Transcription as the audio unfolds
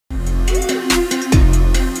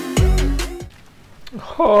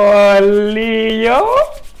Holy yo.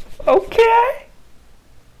 Okay.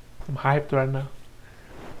 I'm hyped right now.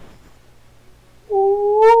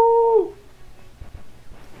 Ooh.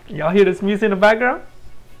 Y'all hear this music in the background?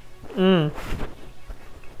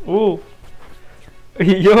 Ooh.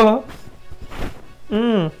 Yo.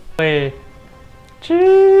 Wait.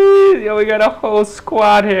 Jeez. Yo, we got a whole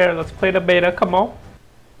squad here. Let's play the beta. Come on.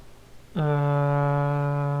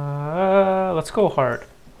 Let's go hard.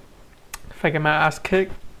 If I get my ass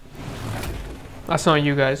kicked. That's on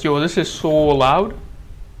you guys. Yo, this is so loud.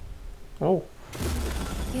 Oh.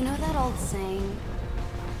 You know that old saying?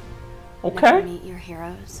 Okay. Never meet your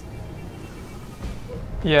heroes.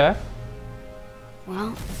 Yeah.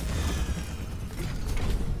 Well,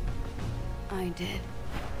 I did.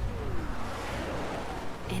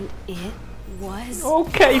 And it was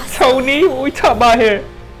Okay, awesome. Tony. What we talking about here?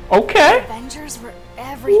 Okay. Avengers were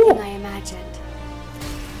everything I imagined.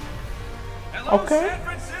 Hello, Okay. San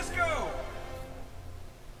Francisco.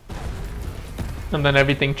 And then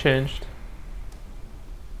everything changed.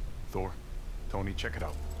 Thor, Tony, check it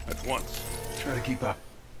out. At once. Try to keep up.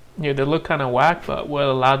 Yeah, they look kind of whack, but we're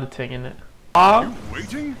allowed to take in it. You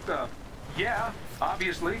waiting? Yeah,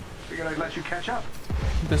 obviously. Figured I'd let you catch up.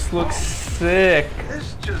 This looks sick.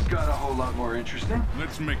 This just got a whole lot more interesting.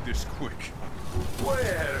 Let's make this quick. Way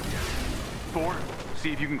ahead of you. Thor,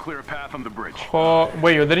 see if you can clear a path on the bridge. Oh,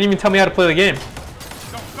 wait, they didn't even tell me how to play the game. Go,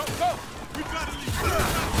 go, go! We gotta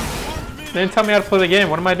leave. They didn't tell me how to play the game.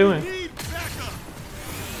 What am I doing? Need backup.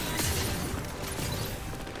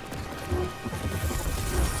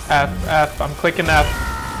 F. I'm clicking F.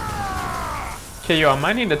 Okay, yo, I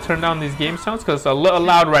might need to turn down these game sounds because it's a little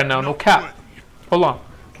loud right now. No cap. Hold on.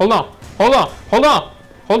 Hold on. Hold on. Hold on.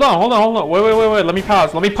 Hold on. Hold on. Hold on. Wait. Let me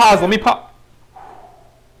pause. Let me pause. Let me pause.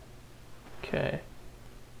 Okay.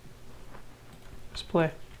 Let's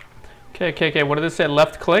play. Okay. What did it say?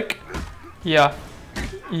 Left click? Yeah.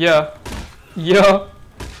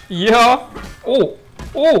 Oh.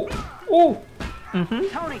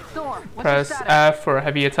 Tony, Thor, what's Press your status? F for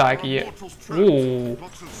heavy attack. Yeah. Ooh.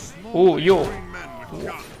 Ooh, yo.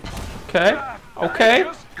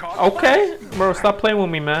 Okay. Bro, stop playing with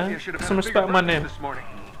me, man. Put some respect on my name.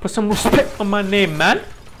 Put some respect on my name, man.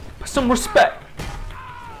 Put some respect.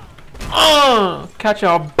 Catch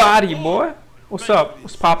our body, boy. What's up?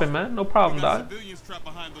 What's poppin', man? No problem, dog.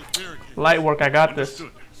 Light work, I got this.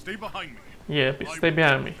 Stay behind me. Yeah, stay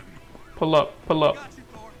behind me. Pull up.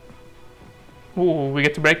 Ooh, we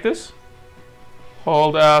get to break this?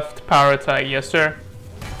 Hold F to power attack. Yes, sir.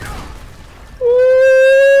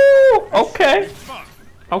 Ooh, okay.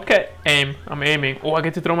 Aim. I'm aiming. Oh, I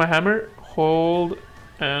get to throw my hammer. Hold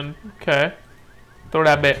and okay. Throw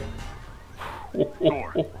that bit. Who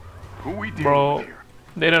we dealing Bro, with here?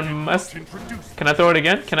 they done messed. Can I throw it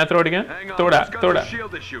again? Hang on, Throw that.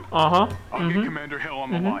 Shield issue. Uh-huh. I'll get Commander Hill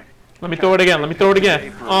on the line. Let me throw it again. Agreed,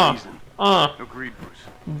 Bruce.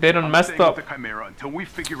 They done messed Staying with up. the Chimera until we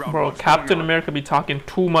figure out Bro, what's Captain going on. America be talking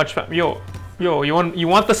too much. Yo, you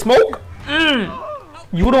want the smoke?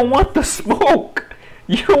 You don't want the smoke.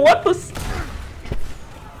 You don't want the. That's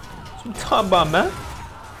what I'm talking about, man.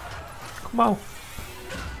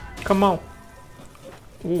 Come on.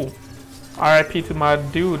 Ooh. R.I.P. to my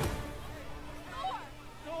dude.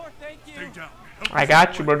 I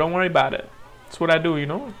got you, bro. Don't worry about it. That's what I do, you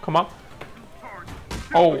know. Come on.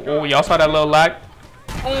 Oh, y'all saw that little lag?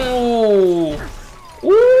 Oh.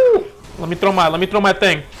 Ooh. Let me throw my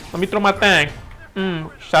thing.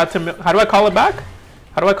 Shout out to me. How do I call it back?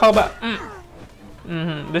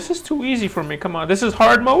 This is too easy for me. Come on. This is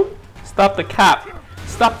hard mode. Stop the cap.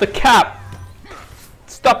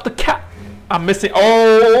 I'm missing.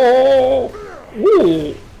 Oh.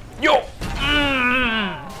 Ooh. Yo.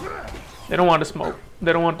 They don't want to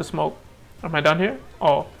smoke. Am I done here?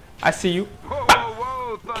 Oh, I see you.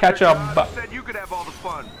 Whoa, Catch up. said you could have all the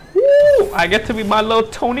fun. Woo! I get to be my little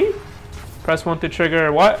Tony. Press 1 to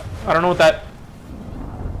trigger what? I don't know what that.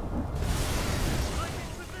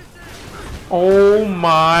 Oh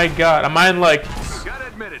my god. Am I in like. Gotta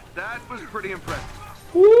admit it, that was pretty impressive.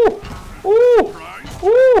 Ooh!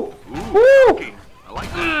 I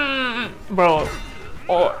like that. Bro.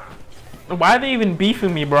 Oh. Why are they even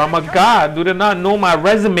beefing me, bro? I'm a god. Do they not know my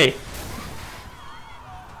resume?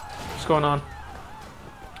 What's going on?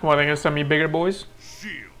 What, they gonna send me bigger boys?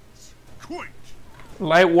 Shields. Quick.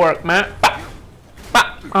 Light work, man.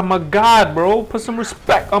 I'm a god, bro. Put some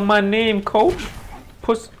respect on my name, coach.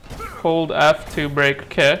 Hold F to break.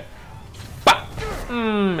 Okay.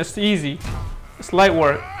 It's easy. It's light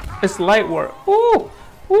work. Ooh.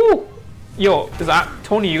 Yo,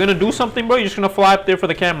 Tony, you gonna do something, bro? You're just gonna fly up there for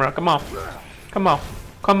the camera. Come on.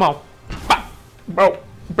 Bro,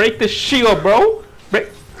 break the shield, bro. Break.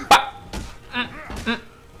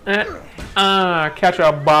 Catch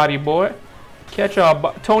our body, boy. Catch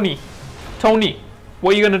our Tony.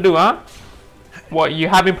 What are you gonna do, huh? What, you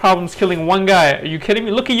having problems killing one guy? Are you kidding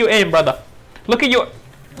me? Look at your aim, brother. Look at your...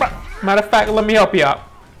 Matter of fact, let me help you out.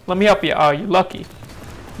 Let me help you. Oh, you lucky.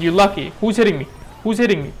 You lucky. Who's hitting me? Who's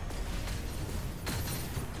hitting me?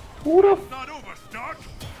 Who the... Not over, Stark.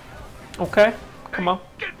 Okay, come on.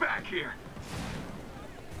 Get back here.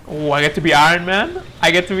 Oh, I get to be Iron Man?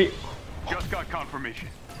 I get to be... Just got confirmation.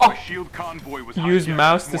 Oh. A shield convoy was Use hijacked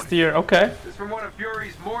mouse this to morning. steer. Okay. This from one of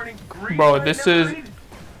Fury's morning greens. Bro, this is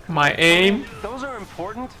my aim. Those are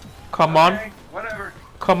important. Come on. Okay, whatever.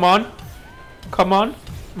 Come on. Come on.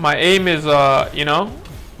 My aim is, you know,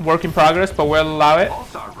 work in progress, but we'll allow it.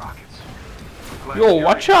 Pulsar rockets. Glad Yo, Fury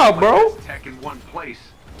watch out, bro. put tech in one place.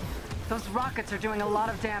 Those rockets are doing a lot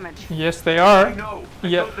of damage. Yes, they I are. know. I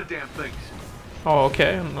Yeah. built the damn things. Oh,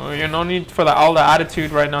 okay. No, you no need for all the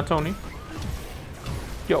attitude right now, Tony.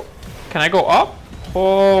 Yo, can I go up?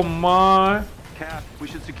 Oh my. Cap, we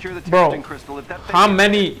should secure the Bro, testing crystal. If that thing how gets-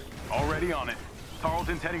 many? Already on it.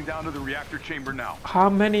 Tarleton's heading down to the reactor chamber now. How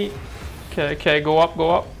many? Okay, go up.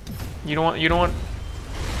 You don't want.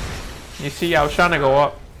 You see, I was trying to go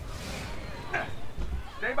up.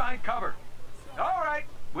 Stay behind cover. All right.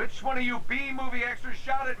 Which one of you B movie extras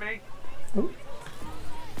shot at me?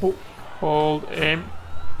 Oh, hold aim.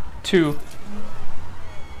 2.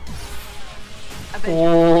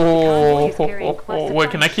 Oh,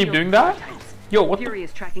 wait, can I keep doing that? Yo, what the? Fury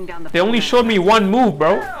is tracking down the They only showed me one move,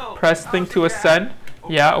 bro. Press thing to ascend.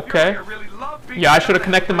 Yeah, okay. I really love being Yeah, I should have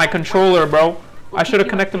connected my controller, bro. I should have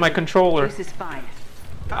connected my controller. This is fine.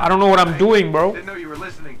 I don't know what I'm doing, bro. Didn't know you were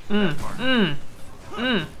listening. That part.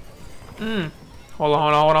 Hold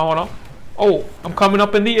on. Oh, I'm coming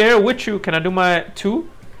up in the air with you. Can I do my 2?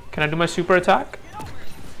 Can I do my super attack?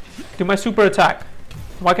 Do my super attack.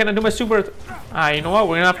 Why can't I do my super? You know what?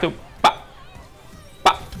 We're gonna have to. Pop,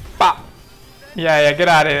 pop, pop. Yeah, get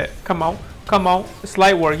out of it. Come on. It's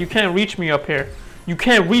light work. You can't reach me up here.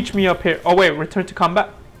 Oh wait, return to combat.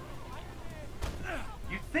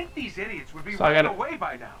 You'd think these idiots would be So I running gotta- away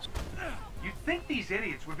by now. You'd think these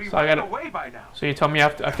idiots would be So I running gotta- away by now. So you tell me I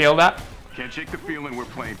failed that? Can't shake the feeling we're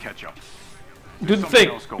playing catch up. Do the something thing.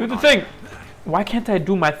 else Do going the on. thing. Why can't I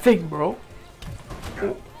do my thing, bro?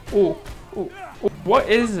 Oh. What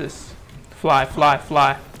is this? Fly.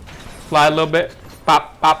 Fly a little bit.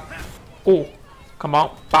 Pop. Oh. Come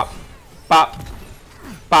on. Pop.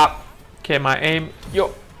 Okay, my aim.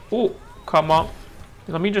 Yo. Oh. Come on.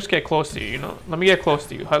 Let me just get close to you, you know? Let me get close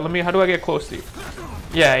to you. How do I get close to you?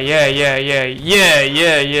 Yeah.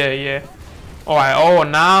 Oh,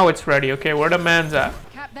 now it's ready. Okay, where the man's at?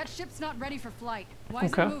 Cap, that ship's not ready for flight. Why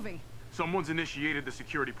is Okay. it moving? Someone's initiated the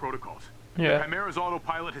security protocols. Yeah. Chimera's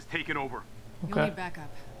autopilot has taken over. You'll Okay. need backup.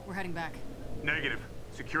 We're heading back. Negative.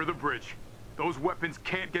 Secure the bridge. Those weapons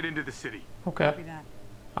can't get into the city. Okay. Copy that.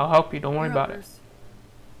 I'll help you. Don't worry You're about up, it.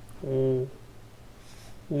 Bruce.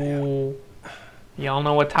 Ooh. Y'all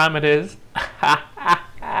know what time it is.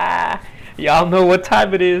 Y'all know what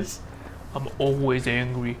time it is. I'm always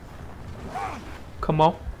angry. Come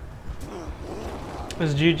on.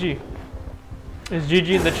 It's GG. It's GG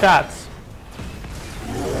in the chats.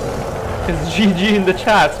 It's GG in the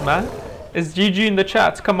chats, man. It's GG in the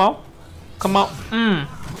chats. Come on.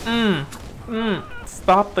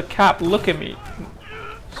 Stop the cap. Look at me.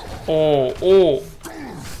 Oh.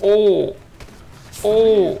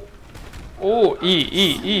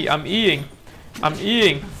 E. I'm eating.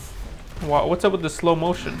 Wow, what's up with the slow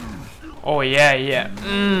motion? Oh, yeah.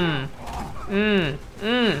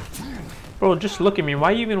 Bro, just look at me.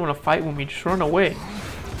 Why you even want to fight with me? Just run away.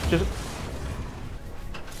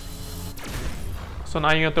 So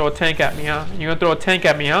now you're gonna throw a tank at me, huh?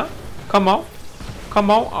 Come on.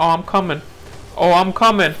 Oh, I'm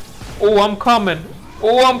coming.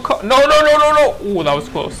 No. Ooh, that was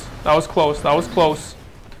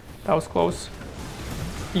close.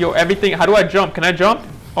 Yo, everything. How do I jump? Can I jump?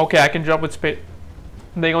 Okay, I can jump with space.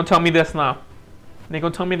 They gonna tell me this now.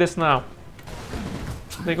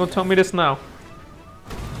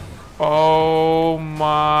 Oh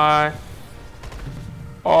my.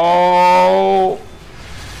 Oh.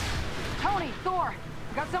 Tony, Thor, I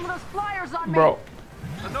got some of those flyers on me. Bro.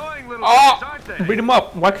 Annoying little Oh! guys, aren't they? Beat him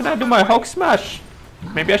up. Why can't I do my Hulk smash?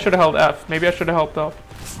 Maybe I should have held F. Maybe I should have helped out.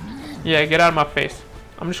 Yeah, get out of my face.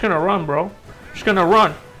 I'm just gonna run, bro.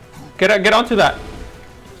 Get onto that.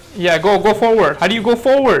 Yeah, go forward. How do you go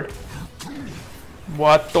forward?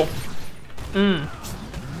 What the?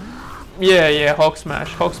 Yeah, Hulk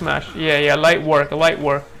smash. Yeah, light work.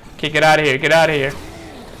 Okay, get out of here.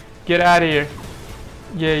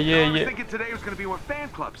 Yeah, yeah, I was yeah. thinking today was gonna be more fan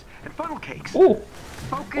clubs and funnel cakes. Ooh,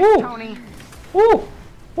 Focus, Ooh. Tony. ooh,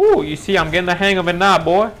 ooh. You see, I'm getting the hang of it now,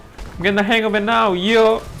 boy. I'm getting the hang of it now,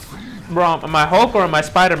 yo. Bro, am I Hulk or am I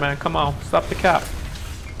Spider-Man? Come on, stop the cap.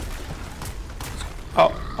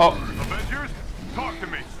 Oh, oh. Avengers, talk to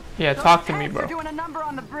me. Yeah, Those talk to me, tanks bro. are doing a number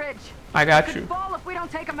on the bridge. I got Could you. fall if we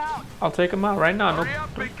don't take them out. I'll take him out right now. No, Hurry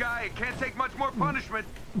up, big guy. It can't take much more punishment.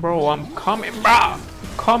 bro, I'm coming, bro.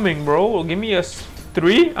 Coming, bro. Give me a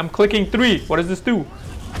 3. I'm clicking 3. What does this do?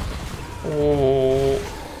 Oh,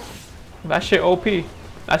 that shit OP.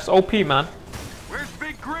 That's OP, man. Where's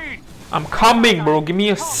Big Green? I'm coming, bro. Give me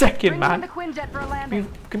a Hulk, second, bring in man. the Quinjet for a landing.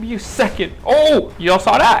 Give me a second. Oh, y'all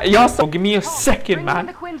saw that? Y'all saw. Give me a Hulk, second, bring in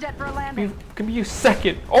the man. Quinjet for a landing. Give me a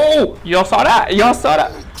second. Oh, y'all saw that? Y'all saw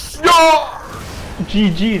that? Yo!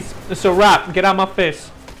 GG's. It's a wrap. Get out my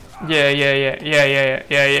face. Yeah.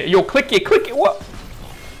 Yo, click it. What?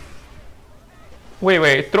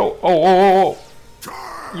 Wait. Throw. Oh.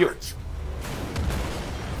 Yo.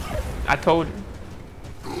 I told you.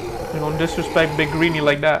 You don't disrespect Big Greenie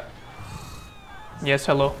like that. Yes,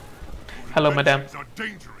 hello. Hello, madam. Are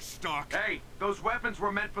dangerous, Stark. Hey, those weapons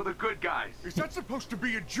were meant for the good guys. Is that supposed to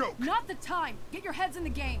be a joke? Not the time. Get your heads in the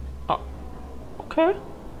game. Oh, okay.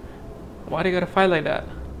 Why do you gotta fight like that?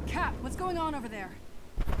 Cap, what's going on over there?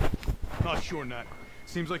 Not sure, Nat.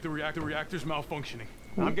 Seems like the reactor's malfunctioning.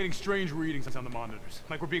 I'm getting strange readings on the monitors,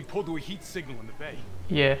 like we're being pulled to a heat signal in the bay.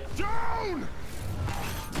 Yeah. Down!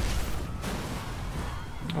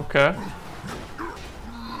 Okay.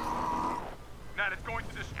 Nat, it's going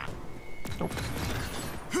to destroy.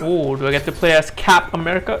 Oh, do I get to play as Cap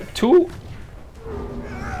America 2?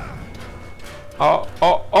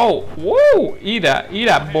 Oh. Whoa! Eat that,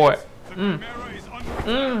 boy. The Chimera is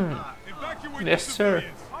under Evacuate Yes, the sir.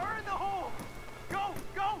 civilians. Fire in the hole! Go!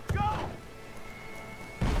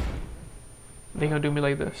 They gonna do me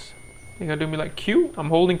like this. They gonna do me like Q? I'm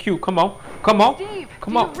holding Q. Come on. Steve,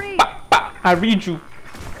 Come do on. you read? Bah. I read you.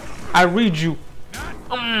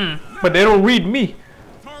 But they don't read me.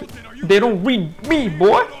 Tarleton, are you They don't read me,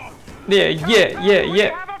 boy. Yeah.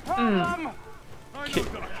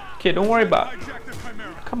 Kid, don't worry about it. hijack the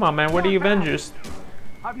Chimera? Come on, man. We're the Avengers.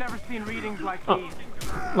 I've never seen readings like these.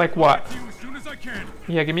 Like what? To you as soon as I can.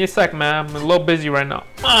 Yeah, give me a sec, man. I'm a little busy right now.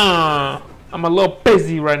 I'm a little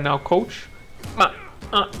busy right now, coach.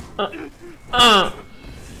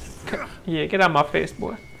 Yeah, get out of my face,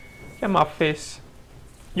 boy. Get out of my face.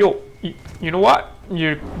 Yo, you know what?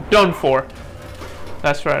 You're done for.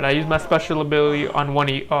 That's right. I used my special ability on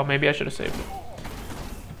 1E. Oh, maybe I should have saved it.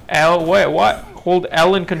 L. Wait, what? Hold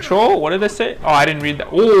L in control? What did they say? Oh, I didn't read that.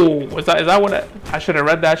 Oh, is that what I should have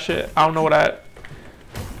read that shit? I don't know what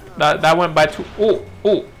that went by too. Oh.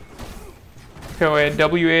 Okay, wait.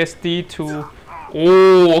 WASD to.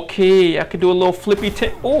 Oh, okay. I could do a little flippy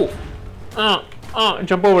tip. Oh.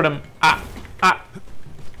 Jump over them.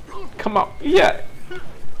 Come on. Yeah.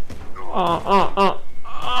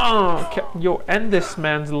 Okay. Yo, end this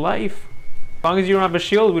man's life. As long as you don't have a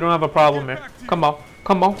shield, we don't have a problem here. Come on.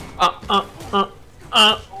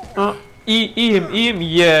 E him.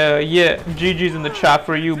 Yeah. GG's in the chat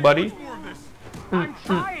for you, buddy. I'm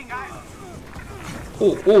trying.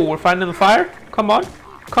 Oh, we're fighting in the fire? Come on.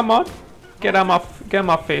 Get out my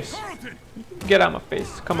face. Get out my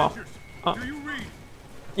face. Come on. Do you read?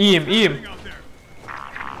 E him. Out there.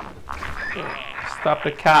 Stop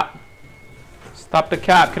the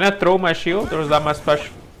cap. Can I throw my shield or is that my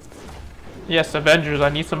special? Yes, Avengers, I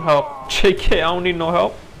need some help. JK, I don't need no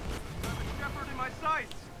help. Shepard in my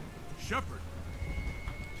sights. Shepard.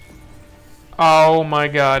 Oh my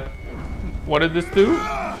god. What did this do?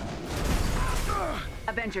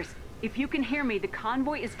 Avengers, if you can hear me, the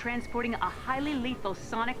convoy is transporting a highly lethal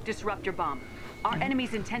sonic disruptor bomb. Our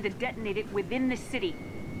enemies intend to detonate it within the city.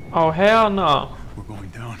 Oh, hell no. We're going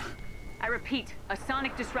down. I repeat, a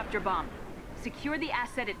sonic disruptor bomb. Secure the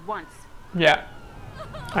asset at once. Yeah.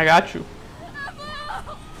 I got you.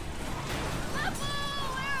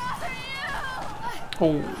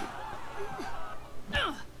 Oh.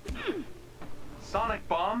 Sonic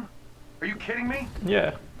bomb? Are you kidding me?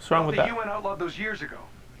 Yeah. What's wrong with The that? UN outlawed those years ago.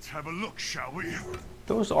 Let's have a look, shall we?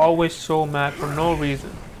 Those always so mad for no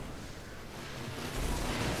reason.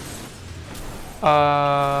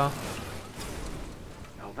 Now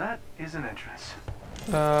that is an entrance.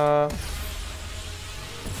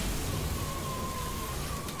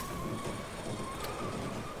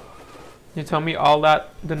 You tell me all that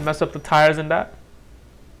didn't mess up the tires in that?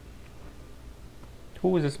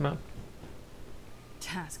 Who is this man?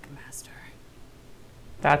 Taskmaster.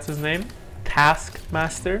 That's his name?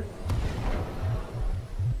 Taskmaster?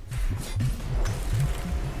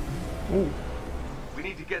 Ooh. We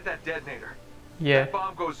get that detonator. Yeah. That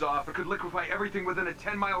bomb goes off, it could liquefy everything within a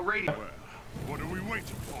 10-mile radius. Well, what are we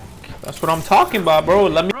waiting for? That's what I'm talking about, bro.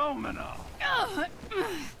 Let me.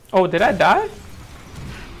 Oh, did I die?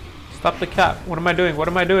 Stop the cap. What am I doing? What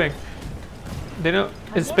am I doing? They know.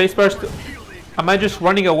 Is spacebar still? Am I just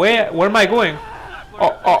running away? Where am I going?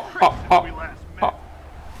 Oh.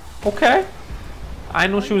 Okay. I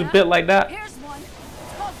know she was built like that. Here's one.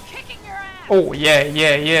 It's called kicking your ass. Oh, yeah.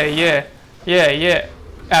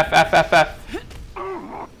 F.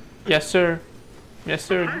 Yes, sir. Yes,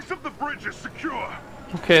 sir. Base of the bridge is secure.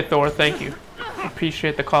 Okay, Thor, thank you.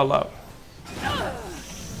 Appreciate the call out.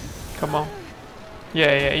 Come on.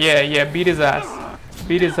 Yeah. Beat his ass.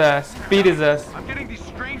 Beat his ass. I'm getting these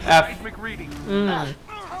strange F. seismic readings. Tony,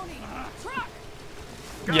 truck.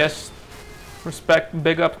 Yes. Respect.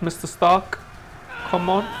 Big up, Mr. Stark. Come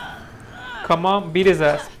on. Beat his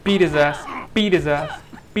ass.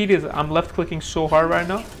 I'm left clicking so hard right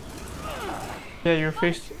now. Yeah, your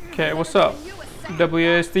face. Okay, what's up?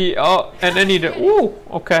 WSD. Oh, and then need to. Ooh,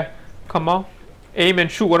 okay. Come on. Aim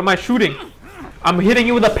and shoot. What am I shooting? I'm hitting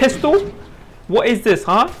you with a pistol? What is this,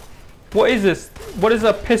 huh? What is this? What is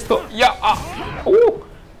a pistol? Yeah. Ooh.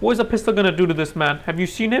 What is a pistol gonna do to this man? Have you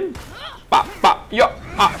seen him? Yeah.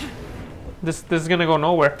 This is gonna go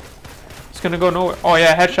nowhere. It's gonna go nowhere. Oh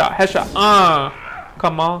yeah, headshot.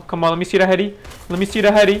 Come on. Let me see the heady.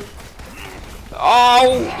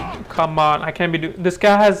 Oh, come on. I can't be doing. This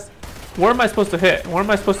guy has. Where am I supposed to hit?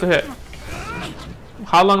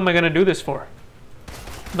 How long am I gonna do this for?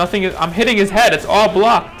 Nothing is. I'm hitting his head. It's all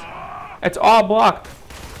blocked.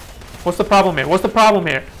 What's the problem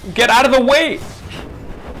here? Get out of the way.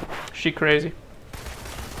 She crazy.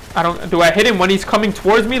 Do I hit him when he's coming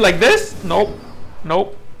towards me like this? Nope.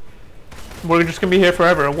 We're just gonna be here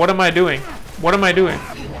forever. What am I doing?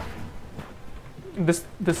 This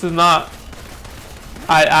is not.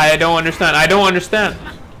 I don't understand.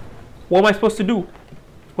 What am I supposed to do?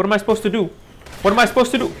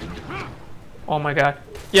 Oh my god.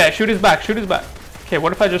 Yeah, shoot his back. Okay,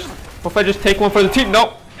 what if I just take one for the team?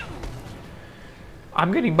 No.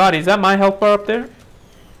 I'm getting bodied. Is that my health bar up there?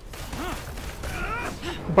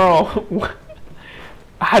 Bro,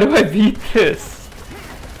 how do I beat this?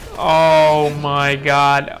 Oh my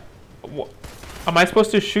god. Am I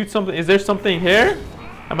supposed to shoot something? Is there something here?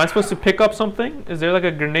 Am I supposed to pick up something? Is there like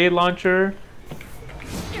a grenade launcher?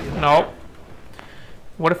 No.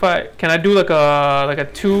 What if can I do like a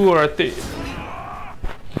 2 or a 3?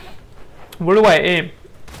 Where do I aim?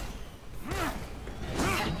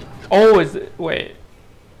 Oh, wait.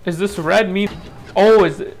 Is this red mean? Oh,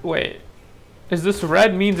 wait. Is this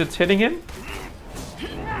red means it's hitting him?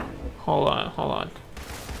 Hold on.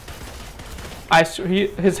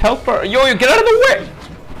 His health bar. Yo, get out of the way!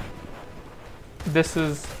 This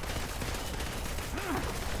is.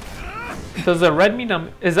 Does the red mean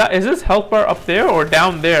is this health bar up there or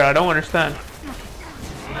down there? I don't understand.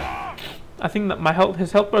 I think that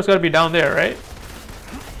his health bar's got to be down there, right?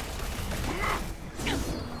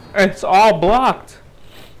 It's all blocked.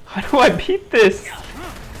 How do I beat this?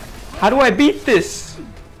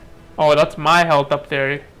 Oh, that's my health up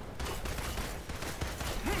there.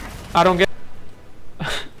 I don't get.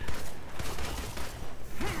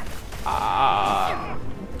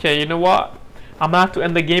 Okay, you know what? I'm gonna have to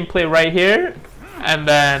end the gameplay right here, and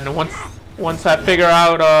then once I figure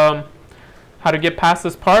out how to get past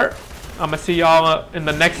this part, I'm gonna see y'all in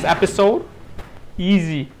the next episode.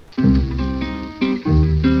 Easy.